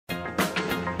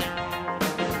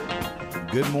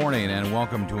Good morning and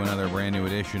welcome to another brand new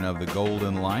edition of The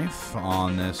Golden Life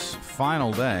on this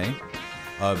final day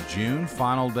of June,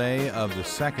 final day of the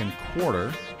second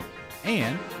quarter,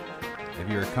 and if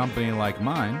you're a company like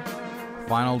mine,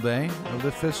 final day of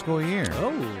the fiscal year.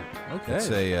 Oh, okay. It's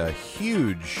a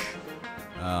huge,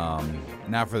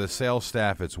 now for the sales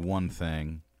staff it's one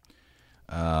thing,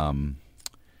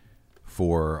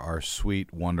 for our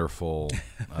sweet, wonderful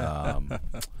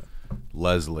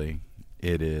Leslie,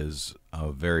 it is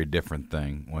a very different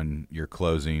thing when you're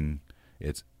closing.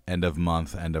 It's end of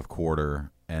month, end of quarter,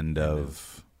 end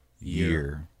of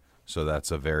year. So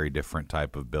that's a very different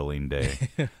type of billing day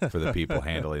for the people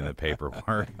handling the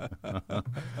paperwork.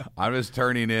 I'm just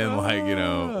turning in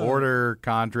order,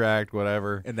 contract,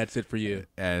 whatever. And that's it for you.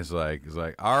 And it's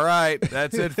like, all right,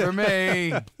 that's it for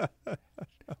me.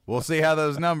 We'll see how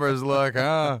those numbers look,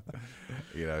 huh?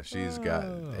 She's got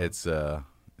it's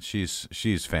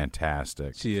she's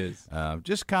fantastic. She is.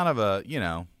 Just kind of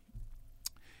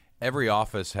every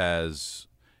office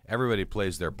everybody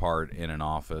plays their part in an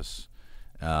office,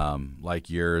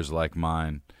 like yours, like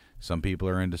mine. Some people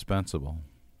are indispensable.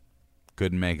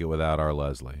 Couldn't make it without our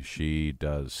Leslie. She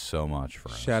does so much for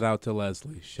us. Shout out to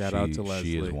Leslie. Shout out to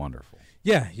Leslie. She is wonderful.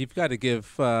 Yeah, you've got to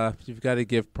give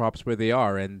props where they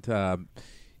are, and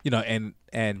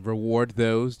and reward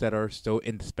those that are still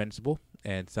indispensable.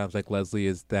 And it sounds like Leslie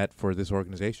is that for this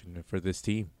organization and for this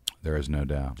team. There is no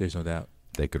doubt. There's no doubt.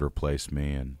 They could replace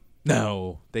me in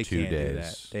No, they 2 can't days. do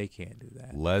that. They can't do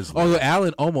that. Leslie. Although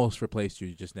Alan almost replaced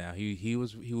you just now. He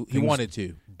wanted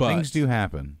to, but things do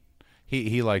happen.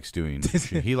 He likes doing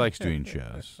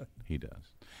shows. He does.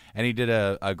 And he did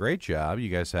a great job. You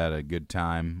guys had a good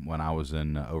time when I was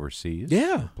in overseas.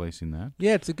 Yeah, replacing that.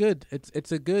 Yeah, it's a good.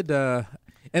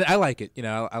 And I like it.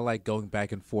 I like going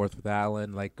back and forth with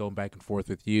Alan, like going back and forth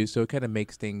with you. So it kind of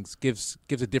makes things gives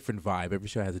a different vibe. Every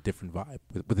show has a different vibe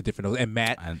with a different. And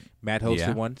Matt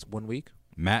hosted one week.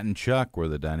 Matt and Chuck were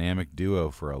the dynamic duo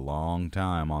for a long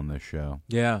time on this show.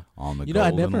 Yeah, on the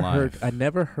Golden Life. I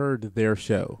never heard their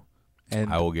show.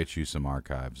 And I will get you some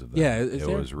archives of that. Yeah, it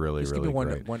was really, just really give me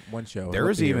great. One show. There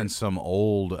was even some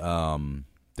old.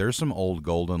 There's some old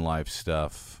Golden Life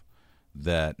stuff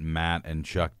that Matt and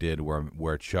Chuck did,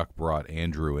 where Chuck brought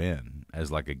Andrew in as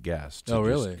like a guest. To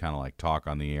really? Kind of like talk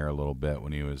on the air a little bit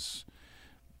when he was,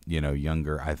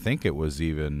 younger. I think it was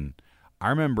even. I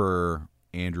remember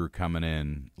Andrew coming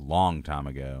in long time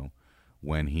ago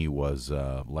when he was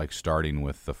like starting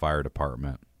with the fire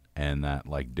department. And that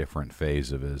like different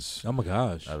phase of his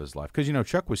of his life, because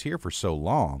Chuck was here for so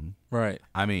long, right?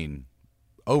 I mean,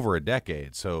 over a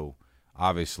decade. So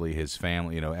obviously his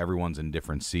family, everyone's in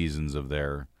different seasons of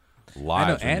their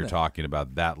lives when you're talking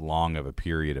about that long of a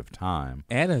period of time.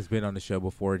 Anna has been on the show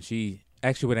before, and she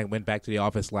actually, when I went back to the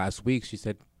office last week, she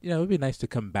said, it would be nice to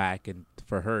come back and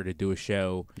for her to do a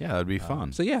show. Yeah, that'd be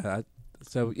fun. I'd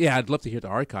love to hear the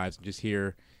archives and just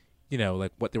hear.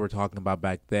 Like what they were talking about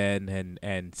back then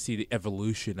and see the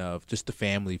evolution of just the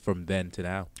family from then to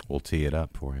now. We'll tee it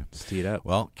up for you. Let's tee it up.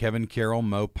 Well, Kevin Carroll,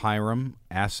 Mo Pyram,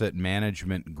 Asset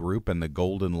Management Group, and The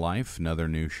Golden Life. Another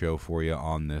new show for you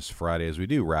on this Friday as we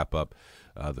do wrap up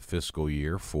the fiscal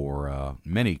year for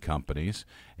many companies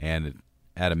and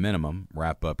at a minimum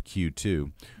wrap up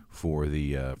Q2 for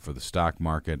the stock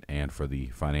market and for the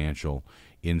financial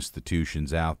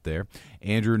institutions out there.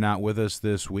 Andrew not with us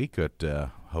this week,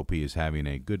 but hope he is having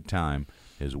a good time,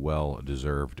 his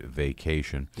well-deserved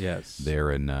vacation. Yes,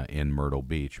 there in Myrtle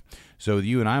Beach. So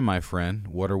you and I, my friend,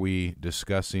 what are we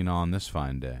discussing on this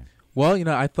fine day? Well,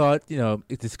 I thought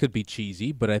this could be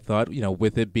cheesy, but I thought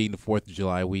with it being the 4th of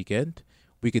July weekend,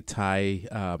 we could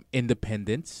tie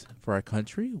independence for our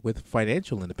country with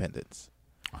financial independence.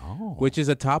 Oh. Which is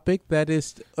a topic that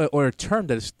is, or a term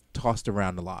that is tossed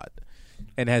around a lot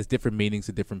and has different meanings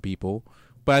to different people.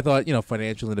 But I thought,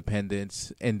 financial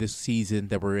independence in this season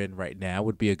that we're in right now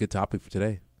would be a good topic for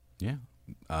today. Yeah.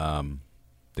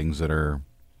 Things that are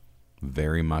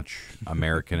very much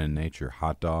American in nature.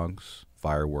 Hot dogs,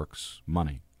 fireworks,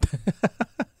 money.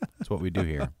 That's what we do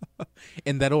here.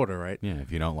 In that order, right? Yeah,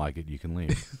 if you don't like it, you can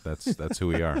leave. That's who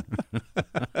we are.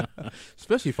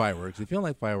 Especially fireworks. If you don't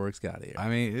like fireworks, get out of here. I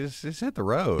mean, it's hit the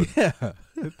road. Yeah.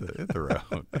 hit the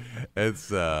road.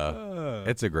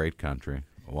 It's a great country.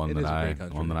 One that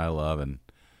I love, and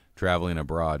traveling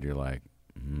abroad, you're like,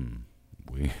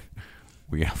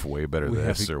 we have way better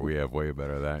this, or we have way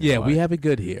better that. Yeah, we have it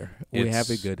good here. We have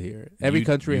it good here. Every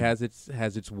country has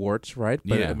its warts, right?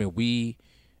 But yeah. I mean,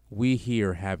 we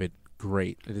here have it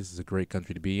great. This is a great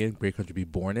country to be in, great country to be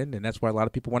born in, and that's why a lot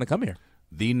of people want to come here.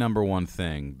 The number one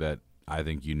thing that I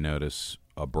think you notice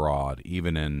abroad,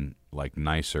 even in like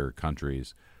nicer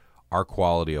countries, our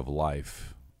quality of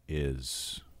life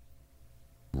is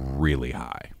really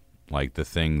high. Like the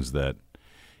things that,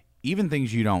 even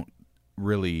things you don't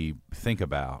really think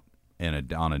about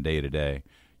on a day to day.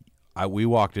 We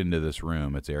walked into this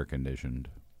room; it's air conditioned.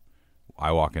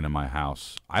 I walk into my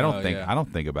house. I don't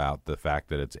think about the fact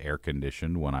that it's air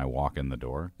conditioned when I walk in the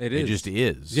door. It just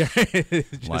is. Yeah, it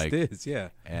just is. Yeah.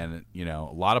 And a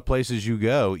lot of places you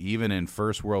go, even in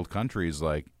first world countries,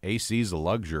 like AC is a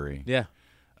luxury. Yeah.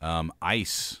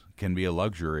 Ice can be a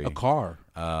luxury. A car.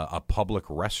 A public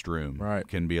restroom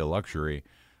can be a luxury.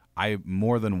 I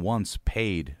more than once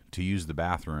paid to use the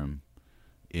bathroom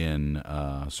in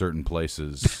certain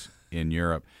places in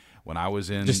Europe. When I was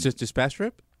in just past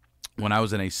trip. When I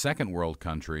was in a second world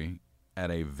country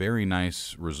at a very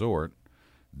nice resort,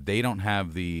 they don't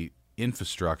have the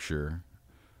infrastructure.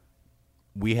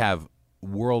 We have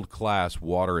world-class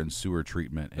water and sewer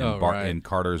treatment in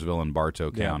Cartersville and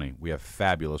Bartow County. We have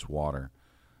fabulous water.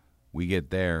 We get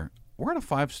there. We're at a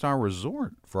 5-star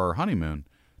resort for our honeymoon.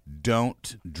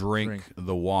 Don't drink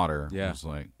the water. Yeah. It's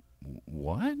like,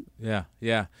 what? Yeah,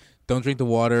 yeah. Don't drink the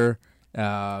water.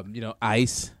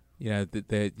 Ice.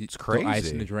 It's crazy.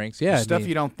 Ice in the drinks. Yeah, stuff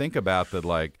you don't think about. That,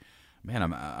 like, man,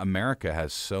 America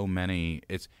has so many.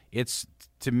 It's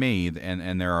to me,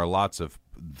 and there are lots of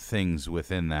things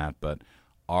within that, but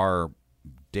our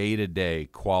day-to-day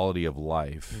quality of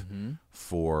life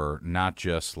for not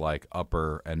just like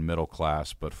upper and middle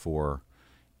class, but for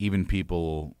even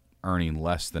people earning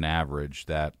less than average,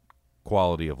 that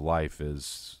quality of life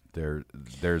is there.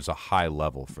 There's a high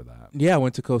level for that. Yeah, I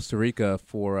went to Costa Rica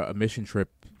for a mission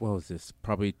trip. What was this?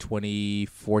 Probably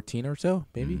 2014 or so,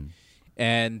 maybe.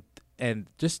 And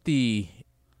just the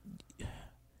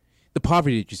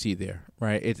poverty that you see there,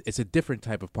 right? It's a different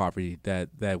type of poverty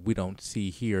that we don't see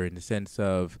here, in the sense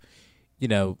of,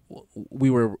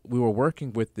 we were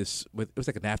working with it was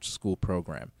like an after school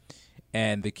program,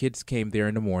 and the kids came there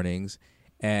in the mornings,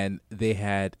 and they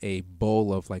had a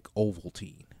bowl of like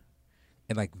Ovaltine,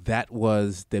 and like that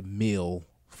was the meal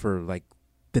for like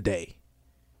the day,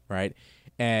 right?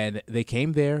 And they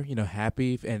came there,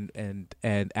 happy, and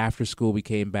after school we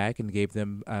came back and gave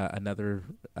them another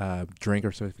drink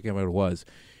or something. I forget what it was,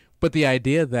 but the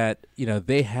idea that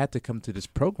they had to come to this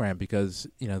program because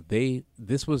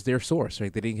this was their source,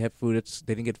 right? They didn't have food.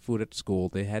 They didn't get food at school.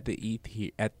 They had to eat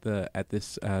here at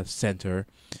this center,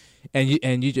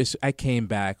 I came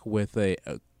back with a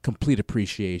complete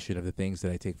appreciation of the things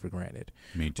that I take for granted.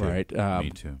 Me too. Right?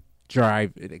 Me too.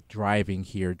 Driving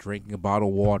here, drinking a bottle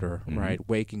of water, right?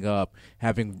 Waking up,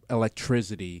 having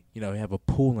electricity, we have a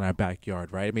pool in our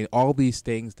backyard, right? I mean, all these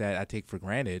things that I take for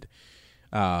granted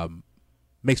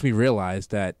makes me realize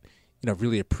that,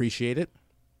 really appreciate it.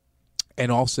 And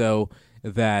also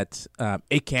that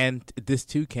this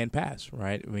too can pass,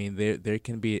 right? I mean, there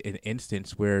can be an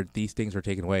instance where these things are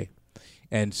taken away.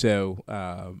 And so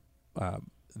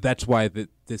that's why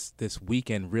this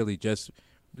weekend really just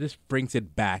brings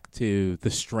it back to the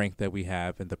strength that we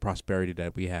have and the prosperity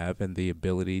that we have and the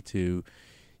ability to,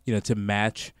 to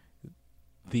match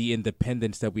the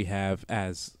independence that we have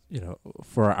as,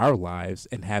 for our lives,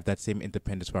 and have that same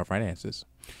independence for our finances.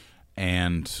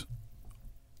 And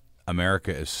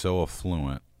America is so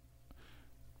affluent.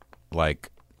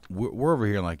 Like, we're over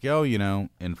here like,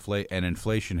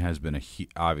 inflation has been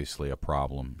obviously a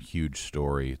problem, huge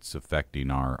story. It's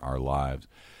affecting our lives.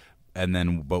 And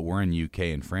then, but we're in UK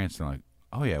and France, and they're like,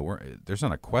 oh yeah, there's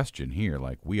not a question here.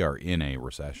 Like, we are in a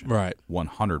recession, right?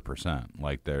 100%.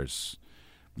 Like, there's,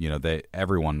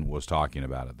 everyone was talking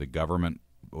about it. The government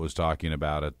was talking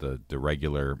about it. The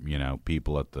regular,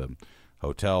 people at the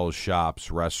hotels,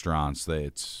 shops, restaurants.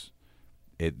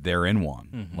 They're in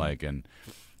one. Like,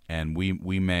 and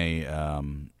we may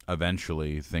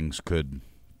eventually, things could,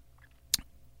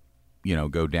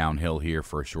 go downhill here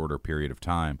for a shorter period of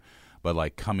time. But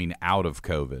like coming out of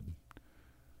COVID,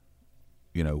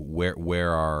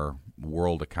 where are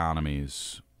world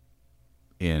economies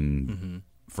in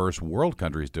first world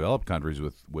countries, developed countries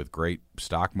with great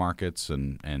stock markets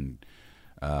and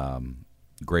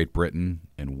Great Britain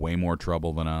in way more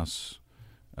trouble than us,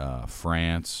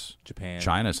 France, Japan,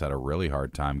 China's had a really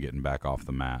hard time getting back off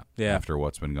the mat after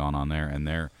what's been going on there, and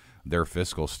their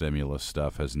fiscal stimulus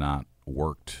stuff has not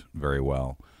worked very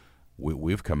well.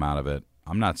 We've come out of it.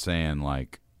 I'm not saying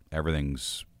like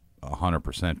everything's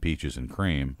 100% peaches and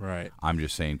cream. Right. I'm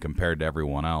just saying compared to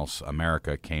everyone else,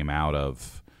 America came out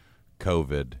of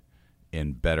COVID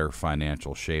in better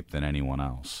financial shape than anyone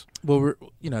else. Well, we're,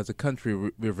 as a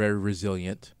country, we're very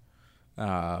resilient.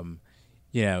 That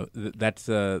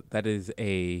is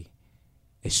a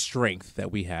strength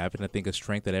that we have, and I think a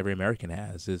strength that every American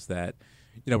has is that,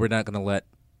 we're not going to let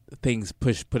things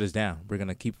put us down. We're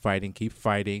gonna keep fighting,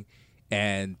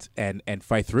 and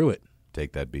fight through it.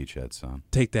 Take that beachhead, son.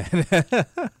 Take that.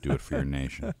 Do it for your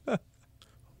nation.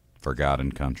 For God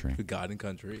and country. For God and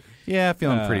country. Yeah,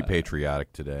 feeling pretty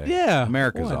patriotic today. Yeah,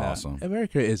 America's awesome.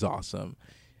 America is awesome.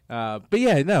 But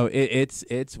yeah, no, it's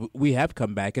we have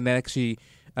come back, and actually,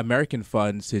 American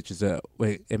Funds, which is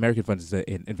American Funds is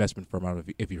an investment firm. I don't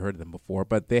know if you heard of them before,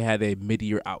 but they had a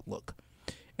mid-year outlook,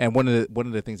 and one of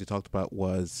the things they talked about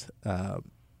was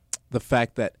the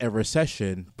fact that a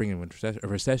recession, a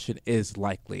recession is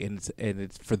likely, and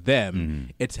it's for them,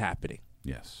 it's happening.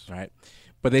 Yes, right.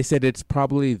 But they said it's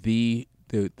probably the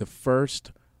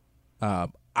first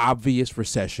obvious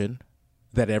recession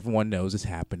that everyone knows is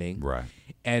happening. Right.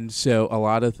 And so a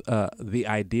lot of the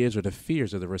ideas or the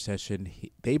fears of the recession,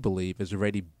 they believe, is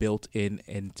already built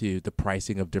into the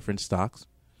pricing of different stocks.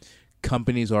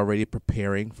 Companies are already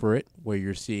preparing for it, where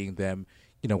you're seeing them,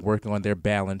 working on their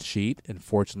balance sheet.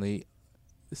 Unfortunately,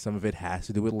 some of it has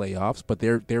to do with layoffs, but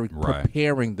they're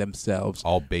preparing themselves.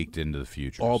 All baked into the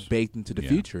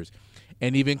futures.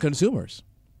 And even consumers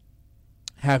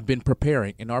have been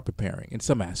preparing and are preparing in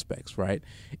some aspects, right?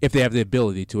 If they have the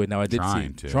ability to it. Now, I did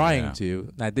trying to.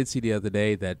 And I did see the other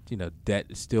day that debt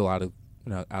is still out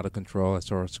of control as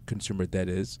far as consumer debt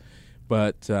is,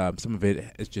 but some of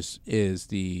it is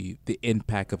the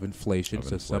impact of inflation.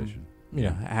 Some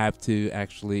have to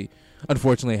actually,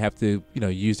 unfortunately,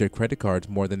 use their credit cards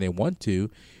more than they want to.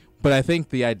 But I think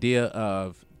the idea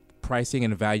of pricing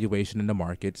and valuation in the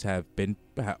markets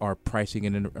are pricing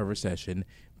in a recession.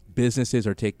 Businesses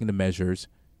are taking the measures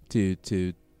to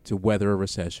weather a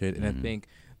recession, and I think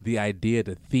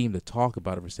the theme to talk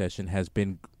about a recession has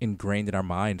been ingrained in our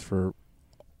minds for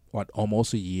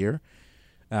almost a year.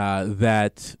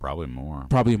 That probably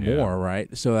more,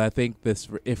 right? So I think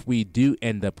if we do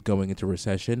end up going into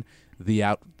recession,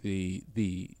 our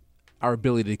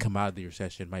ability to come out of the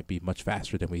recession might be much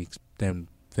faster than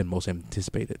most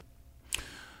anticipated.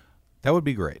 That would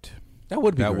be great. That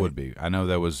would be. I know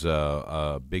that was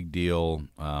a big deal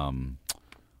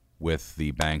with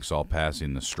the banks all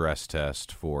passing the stress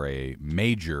test for a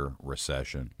major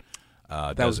recession.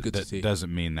 That was good to see.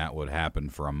 Doesn't mean that would happen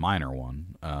for a minor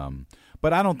one.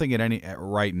 But I don't think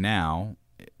right now,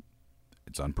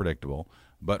 it's unpredictable.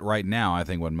 But right now, I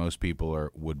think what most people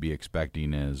would be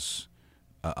expecting is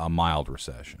a mild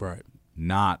recession. Right.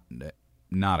 Not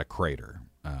a crater.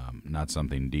 Not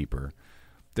something deeper.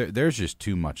 There's just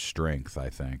too much strength, I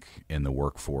think, in the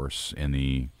workforce,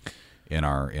 in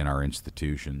our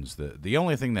institutions. The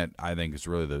only thing that I think is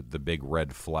really the big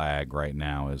red flag right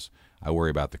now is I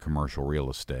worry about the commercial real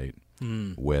estate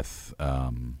with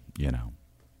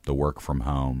the work from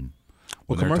home.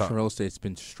 Well, commercial real estate's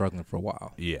been struggling for a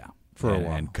while. Yeah, a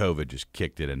while, and COVID just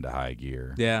kicked it into high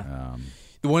gear. Yeah,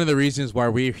 one of the reasons why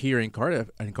we're here in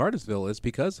Cartersville is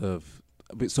because of.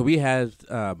 So we had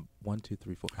 1, 2,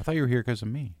 3, 4. I thought you were here because of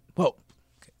me. Well,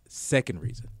 second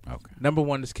reason. Okay. Number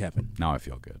one is Kevin. Now I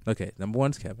feel good. Okay, number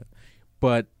one is Kevin.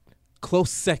 But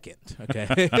close second, okay,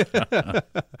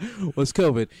 was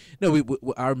COVID. No,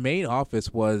 our main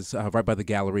office was right by the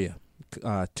Galleria,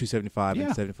 275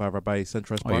 and 75, right by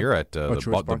SunTrust Park. Oh, you're at the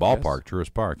ballpark, yes.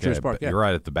 Truist Park. Truist Park, yeah. You're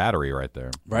right at the Battery right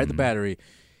there. Right at the Battery.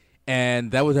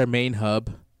 And that was our main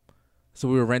hub. So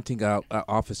we were renting out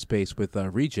office space with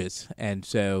Regis, and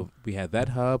so we had that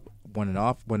hub, one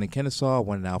in Kennesaw,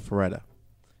 one in Alpharetta,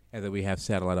 and then we have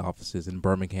satellite offices in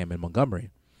Birmingham and Montgomery.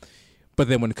 But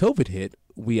then when COVID hit,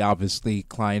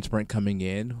 clients weren't coming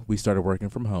in. We started working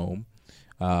from home,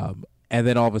 and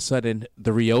then all of a sudden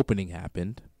the reopening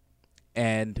happened,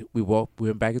 and we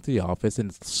went back into the office,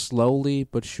 and slowly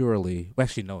but surely,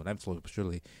 no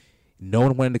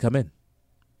one wanted to come in.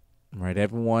 Right,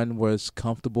 everyone was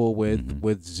comfortable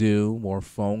with Zoom or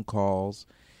phone calls,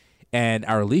 and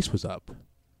our lease was up,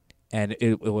 and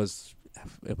it was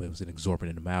an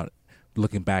exorbitant amount.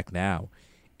 Looking back now,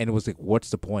 and it was like, what's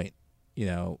the point?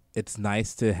 It's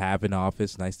nice to have an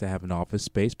office,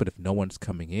 space, but if no one's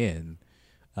coming in,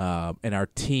 and our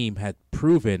team had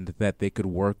proven that they could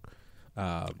work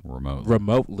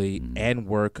remotely and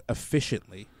work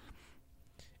efficiently.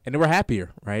 And they were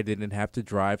happier, right? They didn't have to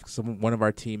drive. One of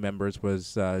our team members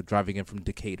was driving in from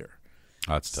Decatur.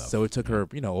 That's tough. So it took her,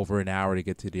 over an hour to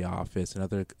get to the office.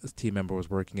 Another team member was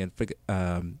working in,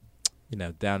 down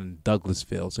in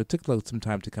Douglasville. So it took some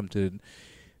time to come to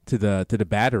the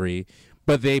Battery,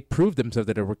 but they proved themselves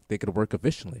that they could work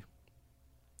efficiently.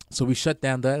 So we shut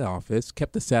down that office,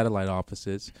 kept the satellite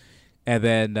offices, and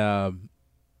then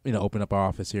opened up our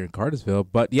office here in Cartersville.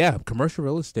 But yeah, commercial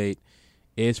real estate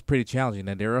is pretty challenging,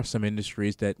 and there are some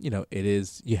industries that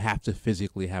you have to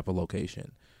physically have a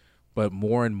location. But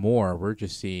more and more, we're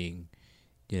just seeing,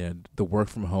 the work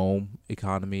from home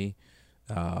economy.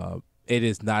 It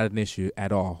is not an issue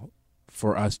at all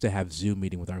for us to have Zoom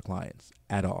meeting with our clients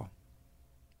at all.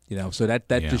 So that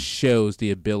just shows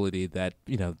the ability that,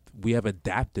 we have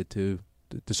adapted to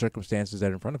the circumstances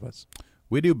that are in front of us.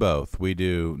 We do both. We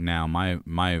do now.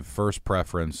 My first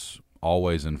preference,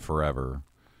 always and forever,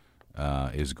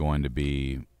 is going to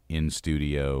be in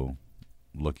studio,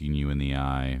 looking you in the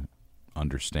eye,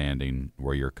 understanding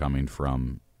where you're coming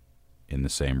from in the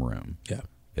same room. Yeah.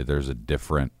 There's a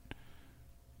different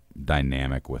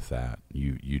dynamic with that.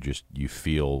 You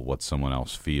feel what someone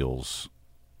else feels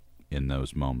in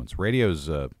those moments. Radio's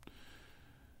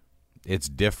it's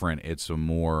different. It's a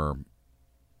more,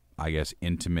 I guess,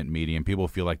 intimate medium. People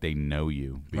feel like they know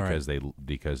you because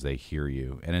they hear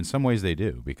you, and in some ways they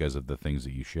do because of the things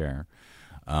that you share.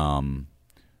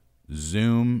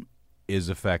 Zoom is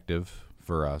effective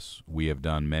for us. We have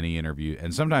done many interviews,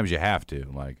 and sometimes you have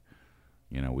to. Like,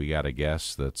 we got a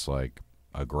guest that's like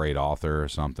a great author or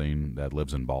something that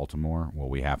lives in Baltimore. Well,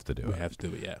 we have to do it. We have to,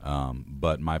 yeah.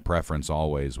 But my preference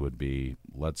always would be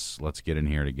let's get in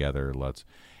here together.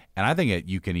 And I think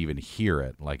you can even hear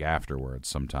it like afterwards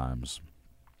sometimes.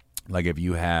 Like if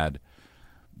you had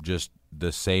just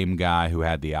the same guy who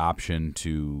had the option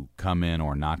to come in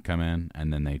or not come in,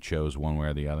 and then they chose one way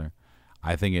or the other,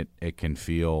 I think it can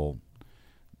feel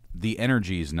the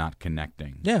energy is not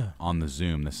connecting on the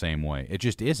Zoom the same way. It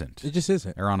just isn't. It just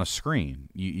isn't. Or on a screen.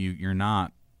 You're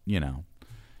not,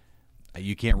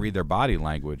 you can't read their body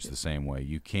language the same way.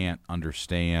 You can't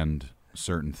understand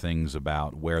certain things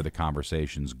about where the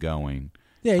conversation's going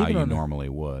how you normally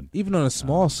would. Even on a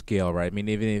small scale, right? I mean,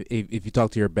 even if you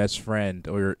talk to your best friend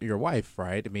or your wife,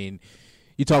 right? I mean,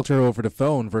 you talk to her over the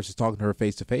phone versus talking to her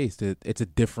face to face. It's a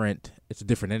different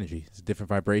energy. It's a different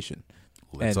vibration.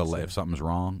 If something's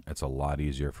wrong, it's a lot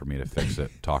easier for me to fix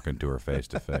it talking to her face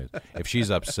to face. If she's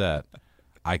upset,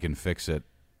 I can fix it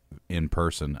in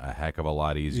person a heck of a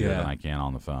lot easier than I can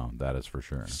on the phone. That is for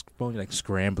sure. Like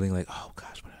scrambling, like, oh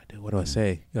gosh, what do I do? What do I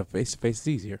say? Face to face is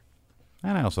easier.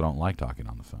 And I also don't like talking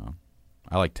on the phone.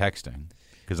 I like texting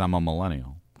because I'm a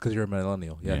millennial. Because you're a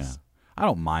millennial, yes. Yeah. I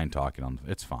don't mind talking on.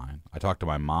 It's fine. I talk to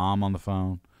my mom on the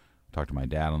phone. I talk to my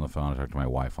dad on the phone. I talk to my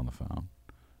wife on the phone.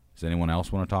 Does anyone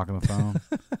else want to talk on the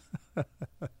phone?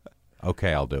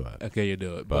 Okay, I'll do it. Okay, you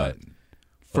do it. But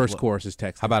first course is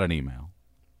texting. How about an email?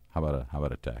 How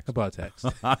about a text? How about a text?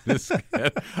 I'm just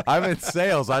kidding. I'm in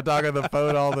sales. I talk on the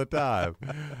phone all the time.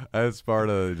 That's part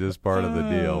of the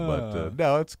deal. But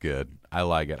no, it's good. I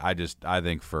like it. I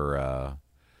think for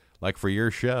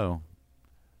your show,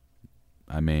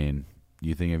 I mean,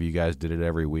 you think if you guys did it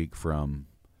every week from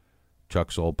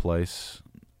Chuck's old place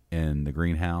in the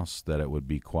greenhouse, that it would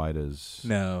be quite as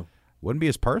wouldn't be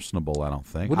as personable. I don't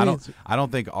think. I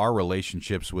don't think our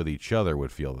relationships with each other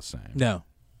would feel the same.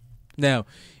 No,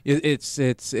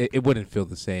 it wouldn't feel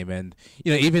the same. And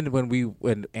even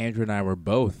when Andrew and I were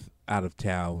both out of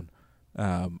town,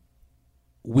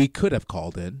 we could have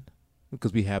called in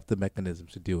because we have the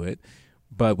mechanisms to do it.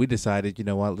 But we decided,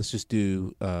 let's just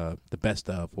do the best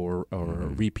of or a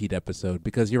repeat episode,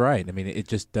 because you're right. I mean, it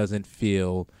just doesn't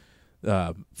feel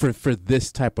for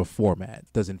this type of format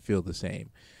doesn't feel the same.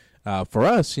 For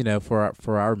us,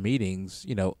 for our meetings,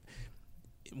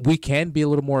 we can be a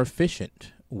little more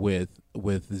efficient with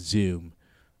Zoom.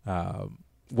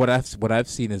 What I've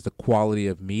seen is the quality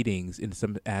of meetings in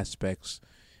some aspects,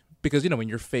 because when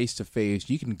you're face to face,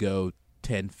 you can go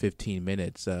 10, 15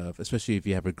 minutes especially if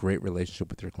you have a great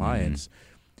relationship with your clients.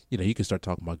 You can start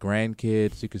talking about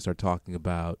grandkids, you can start talking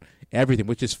about everything,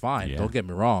 which is fine. Don't get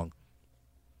me wrong.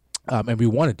 And we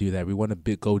want to do that. We want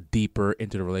to go deeper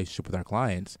into the relationship with our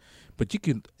clients. But you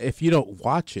can, if you don't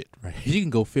watch it, right, you can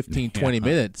go 15, 20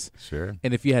 minutes. Sure.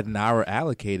 And if you had an hour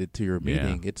allocated to your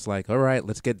meeting, it's like, all right,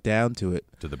 let's get down to it.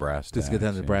 To the brass tacks. Let's get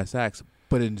down to the brass tacks.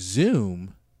 But in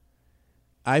Zoom,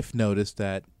 I've noticed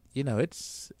that,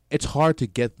 it's hard to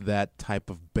get that type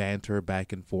of banter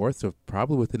back and forth. So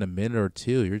probably within a minute or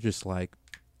two, you're just like,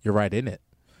 you're right in it.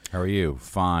 How are you?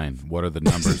 Fine. What are the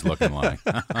numbers looking like?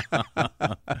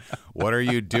 What are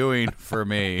you doing for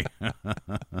me?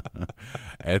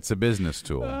 It's a business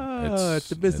tool.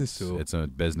 It's a business tool. It's a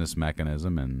business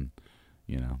mechanism, and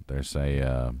there's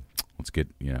a let's get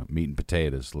meat and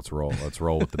potatoes. Let's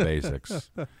roll with the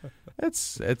basics.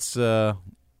 It's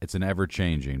an ever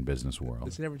changing business world.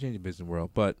 It's an ever changing business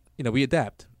world, but we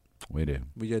adapt. We do.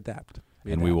 We adapt.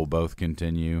 We will both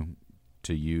continue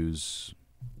to use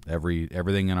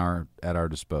everything at our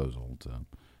disposal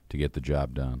to get the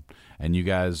job done. And you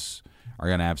guys are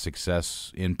going to have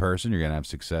success in person. You're going to have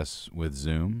success with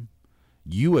Zoom.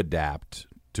 You adapt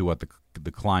to what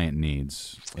the client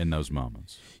needs in those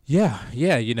moments. Yeah.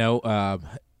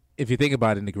 If you think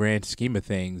about it in the grand scheme of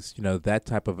things, that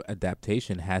type of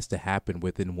adaptation has to happen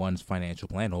within one's financial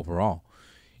plan overall.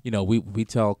 We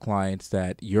tell clients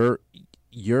that your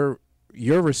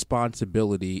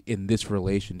responsibility in this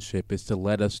relationship is to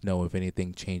let us know if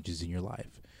anything changes in your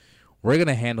life. We're going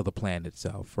to handle the plan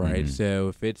itself, right? Mm-hmm. So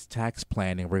if it's tax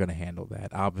planning, we're going to handle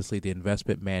that. Obviously, the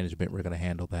investment management, we're going to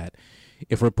handle that.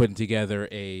 If we're putting together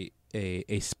a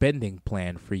spending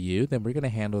plan for you, then we're going to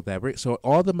handle that. So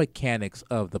all the mechanics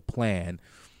of the plan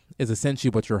is essentially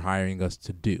what you're hiring us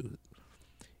to do.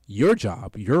 Your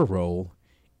job, your role,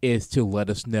 is to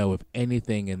let us know if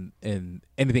anything and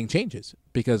anything changes,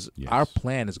 because our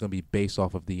plan is going to be based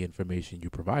off of the information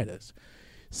you provide us.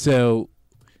 So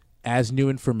as new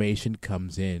information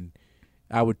comes in,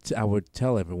 I would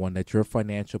tell everyone that your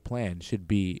financial plan should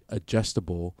be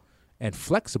adjustable and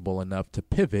flexible enough to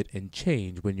pivot and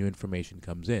change when new information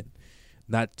comes in.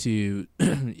 Not to,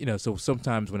 so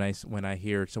sometimes when I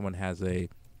hear someone has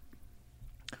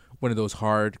one of those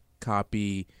hard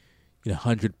copy,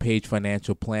 100-page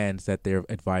financial plans that their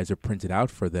advisor printed out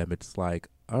for them, it's like,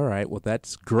 all right, well,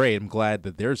 that's great. I'm glad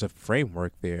that there's a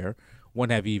framework there.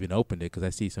 Wouldn't have even opened it because I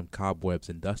see some cobwebs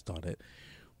and dust on it.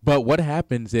 But what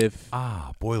happens if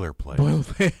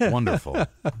boilerplate? Wonderful.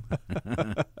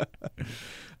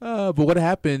 But what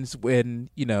happens when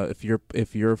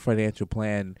if your financial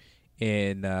plan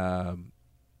in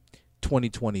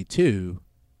 2022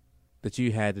 that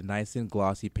you had a nice and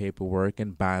glossy paperwork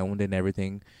and bound and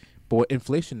everything, but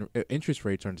interest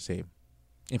rates aren't the same.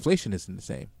 Inflation isn't the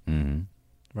same,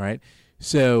 right?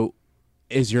 So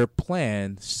is your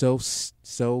plan so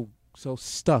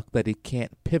stuck that it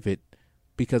can't pivot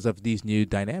because of these new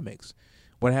dynamics?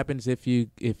 What happens if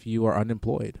you are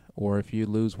unemployed, or if you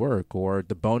lose work, or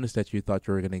the bonus that you thought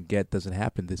you were going to get doesn't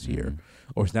happen this year,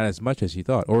 or it's not as much as you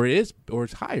thought, or it's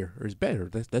higher, or it's better?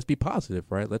 Let's be positive,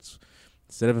 right?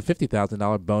 Instead of a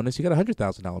 $50,000 bonus, you got a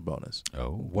 $100,000 bonus. Oh,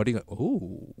 what are you going?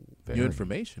 Ooh, new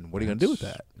information. What are you going to do with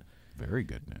that? Very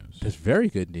good news. That's very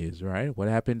good news, right? What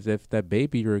happens if that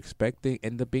baby you're expecting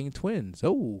end up being twins?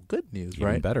 Oh, good news,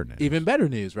 right? Even better news. Even better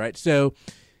news, right? So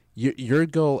your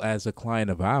goal as a client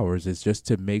of ours is just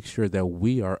to make sure that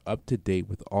we are up to date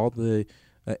with all the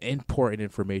important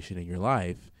information in your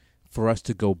life for us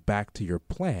to go back to your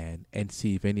plan and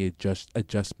see if any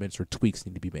adjustments or tweaks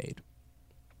need to be made.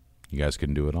 You guys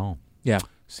can do it all. Yeah.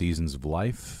 Seasons of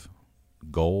life,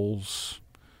 goals,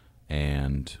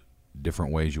 and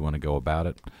different ways you want to go about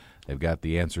it. They've got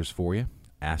the answers for you.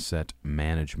 Asset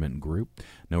Management Group.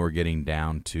 Now we're getting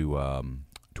down to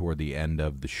toward the end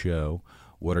of the show.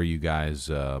 What are you guys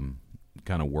kind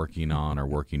of working on or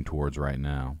working towards right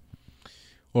now?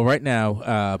 Well, right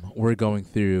now we're going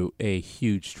through a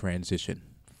huge transition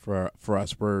for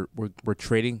us. We're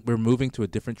trading. We're moving to a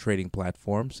different trading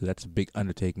platform, so that's a big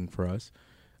undertaking for us.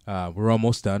 We're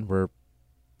almost done. We're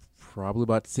probably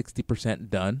about 60%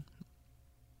 done.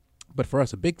 But for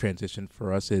us, a big transition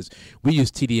for us is we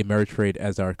use TD Ameritrade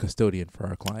as our custodian for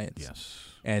our clients. Yes.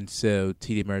 And so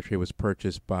TD Ameritrade was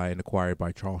purchased by and acquired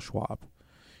by Charles Schwab.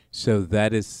 So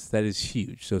that is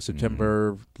huge. So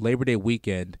September Labor Day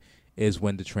weekend is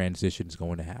when the transition is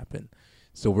going to happen.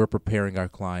 So we're preparing our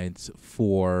clients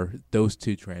for those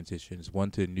two transitions,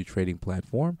 one to a new trading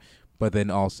platform, but then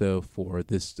also for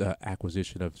this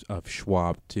acquisition of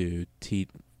Schwab to TD.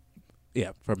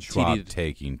 Yeah, from Schwab TD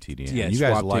taking TD. Yeah, you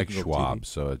Schwab guys like taking over Schwab, TD.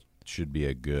 so it should be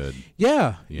a good.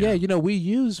 Yeah. We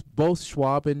use both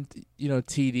Schwab and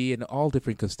TD and all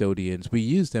different custodians. We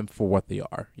use them for what they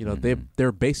are.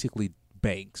 They're basically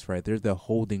banks, right? They're the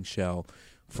holding shell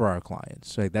for our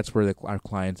clients. So that's where our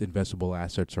clients' investable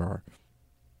assets are.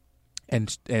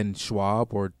 And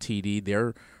Schwab or TD,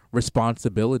 their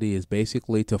responsibility is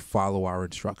basically to follow our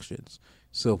instructions.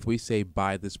 So if we say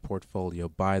buy this portfolio,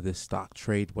 buy this stock,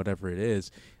 trade whatever it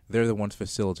is, they're the ones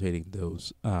facilitating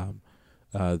those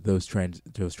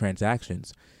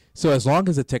transactions. So as long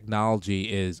as the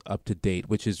technology is up to date,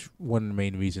 which is one of the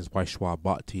main reasons why Schwab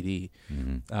bought TD,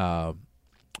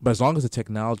 but as long as the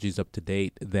technology is up to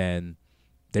date, then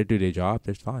they do their job.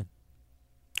 They're fine.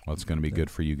 Well, it's going to be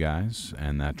good for you guys,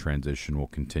 and that transition will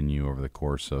continue over the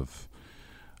course of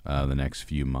the next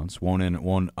few months.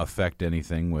 Won't affect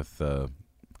anything with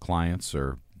clients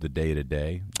or the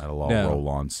day-to-day. That'll all roll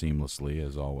on seamlessly,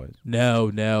 as always.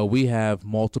 No. We have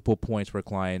multiple points where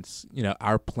clients,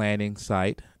 our planning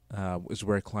site is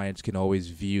where clients can always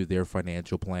view their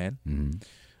financial plan. Mm-hmm.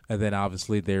 And then,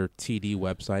 obviously, their TD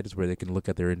website is where they can look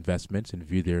at their investments and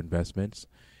view their investments.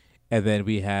 And then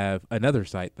we have another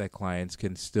site that clients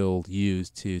can still use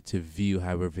to view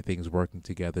how everything's working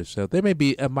together. So there may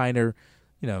be a minor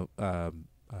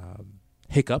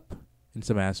hiccup in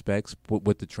some aspects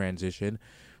with the transition.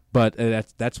 But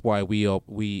that's why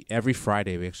we every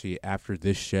Friday, we actually, after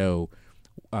this show,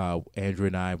 Andrew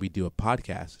and I, we do a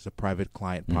podcast. It's a private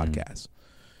client podcast.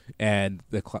 And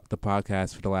the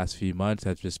podcast for the last few months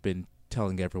has just been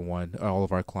telling everyone, all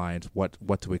of our clients,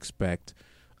 what to expect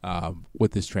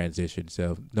with this transition,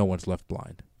 so no one's left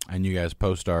blind. And you guys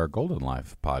post our Golden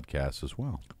Life podcast as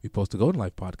well. We post a Golden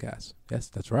Life podcast. Yes,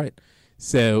 that's right.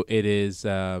 So it is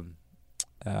Your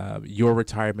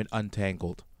Retirement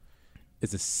Untangled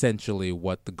is essentially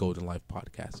what the Golden Life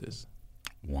podcast is.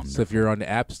 Wonderful. So if you're on the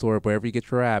App Store, wherever you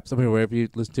get your apps, wherever you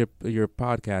listen to your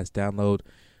podcast, download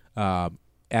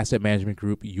Asset Management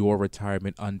Group, Your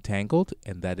Retirement Untangled,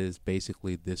 and that is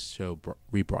basically this show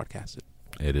rebroadcasted.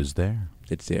 It is there.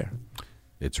 It's there.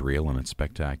 It's real and it's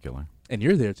spectacular. And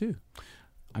you're there too.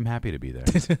 I'm happy to be there.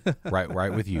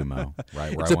 right with you, Mo.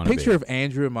 Right where it's I want to be. It's a picture of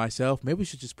Andrew and myself. Maybe we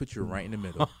should just put you right in the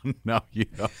middle. No, you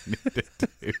don't need to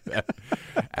do that.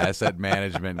 Asset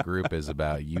Management Group is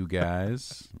about you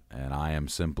guys, and I am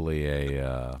simply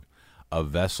a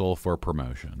vessel for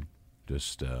promotion.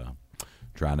 Just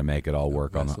trying to make it all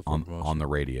work on the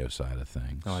radio side of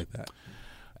things. I like that.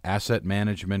 Asset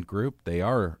Management Group, they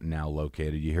are now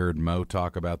located. You heard Mo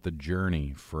talk about the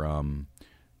journey from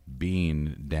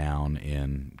being down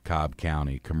in Cobb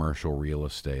County, commercial real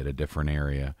estate, a different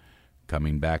area,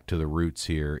 coming back to the roots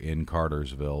here in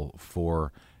Cartersville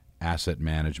for Asset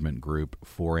Management Group,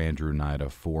 for Andrew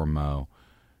Nida, for Mo.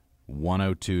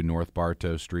 102 North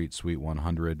Bartow Street, Suite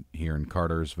 100 here in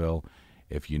Cartersville.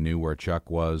 If you knew where Chuck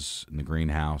was in the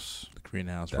greenhouse,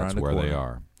 that's where they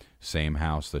are. Same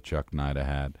house that Chuck Nida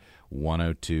had,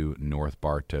 102 North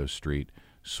Bartow Street,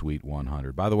 Suite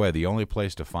 100. By the way, the only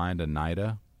place to find a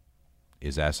Nida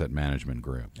is Asset Management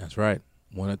Group. That's right,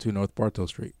 102 North Bartow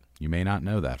Street. You may not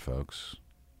know that, folks,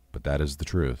 but that is the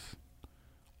truth.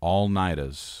 All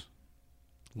Nidas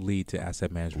lead to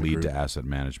Asset Management Group. Asset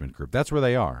Management Group. That's where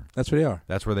they are. That's where they are.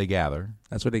 That's where they gather.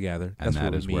 That's where they gather. And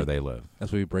that is where they live.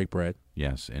 That's where we break bread.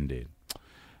 Yes, indeed.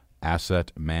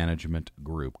 Asset Management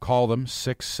Group. Call them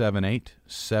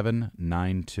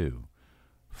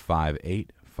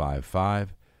 678-792-5855.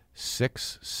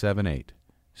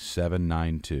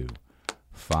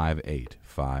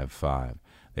 678-792-5855.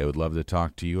 They would love to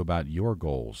talk to you about your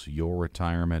goals, your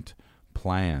retirement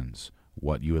plans,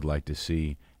 what you would like to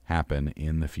see happen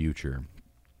in the future.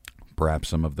 Perhaps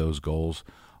some of those goals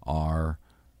are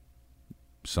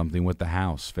something with the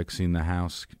house, fixing the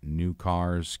house, new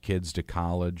cars, kids to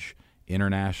college,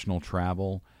 international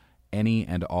travel, any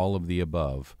and all of the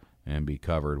above, and be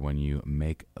covered when you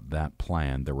make that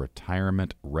plan. The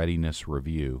Retirement Readiness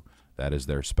Review, that is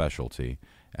their specialty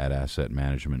at Asset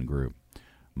Management Group.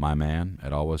 My man,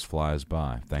 it always flies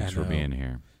by. Thanks for being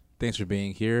here. Thanks for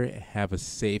being here. Have a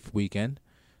safe weekend.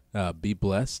 Be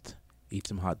blessed. Eat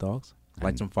some hot dogs.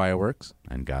 Light some fireworks.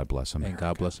 And God bless America. And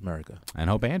God bless America. And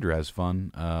hope Andrew has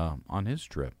fun on his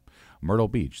trip. Myrtle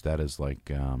Beach, that is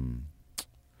like,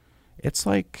 it's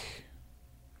like,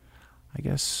 I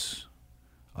guess,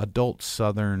 adult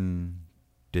Southern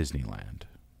Disneyland,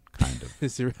 kind of.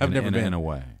 I've never been. In a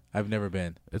way. I've never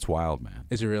been. It's wild, man.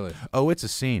 Is it really? Oh, it's a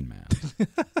scene, man.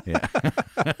 Yeah.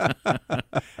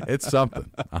 It's something.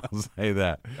 I'll say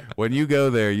that. When you go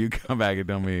there, you come back and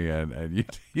tell me, and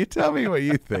you tell me what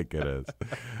you think it is.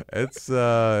 It's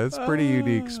a pretty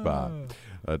unique spot.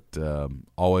 But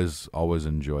always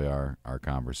enjoy our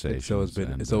conversations.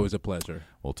 It's always a pleasure.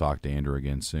 We'll talk to Andrew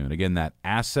again soon. Again, that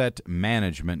Asset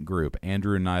Management Group,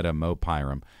 Andrew Nida, Mo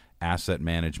Pyram, Asset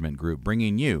Management Group,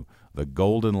 bringing you the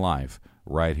Golden Life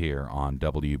right here on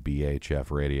WBHF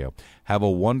Radio. Have a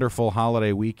wonderful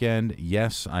holiday weekend.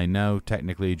 Yes, I know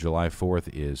technically July 4th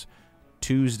is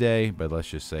Tuesday, but let's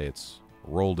just say it's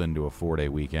rolled into a 4-day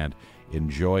weekend.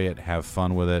 Enjoy it, have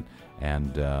fun with it,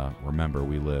 and remember,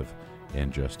 we live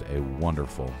in just a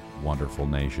wonderful, wonderful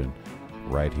nation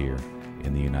right here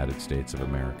in the United States of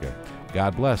America.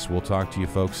 God bless. We'll talk to you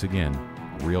folks again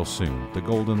real soon. The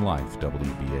Golden Life,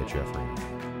 WBHF Radio.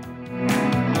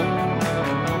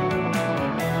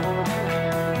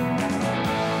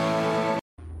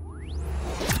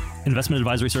 Investment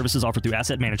advisory services offered through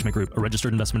Asset Management Group, a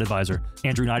registered investment advisor.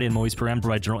 Andrew Nida and Moise Param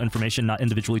provide general information, not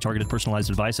individually targeted personalized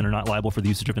advice, and are not liable for the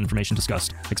usage of information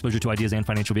discussed. Exposure to ideas and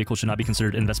financial vehicles should not be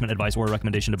considered investment advice or a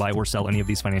recommendation to buy or sell any of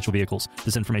these financial vehicles.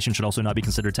 This information should also not be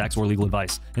considered tax or legal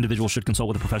advice. Individuals should consult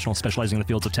with a professional specializing in the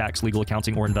fields of tax, legal,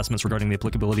 accounting, or investments regarding the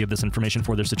applicability of this information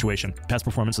for their situation. Past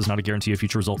performance is not a guarantee of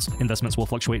future results. Investments will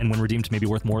fluctuate and when redeemed may be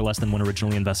worth more or less than when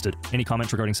originally invested. Any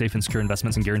comments regarding safe and secure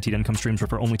investments and guaranteed income streams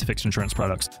refer only to fixed insurance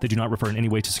products. They do do not refer in any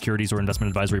way to securities or investment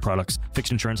advisory products.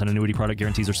 Fixed insurance and annuity product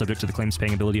guarantees are subject to the claims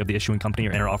paying ability of the issuing company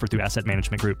or offered through Asset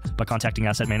Management Group. By contacting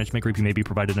Asset Management Group, you may be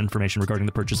provided information regarding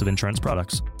the purchase of insurance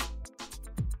products.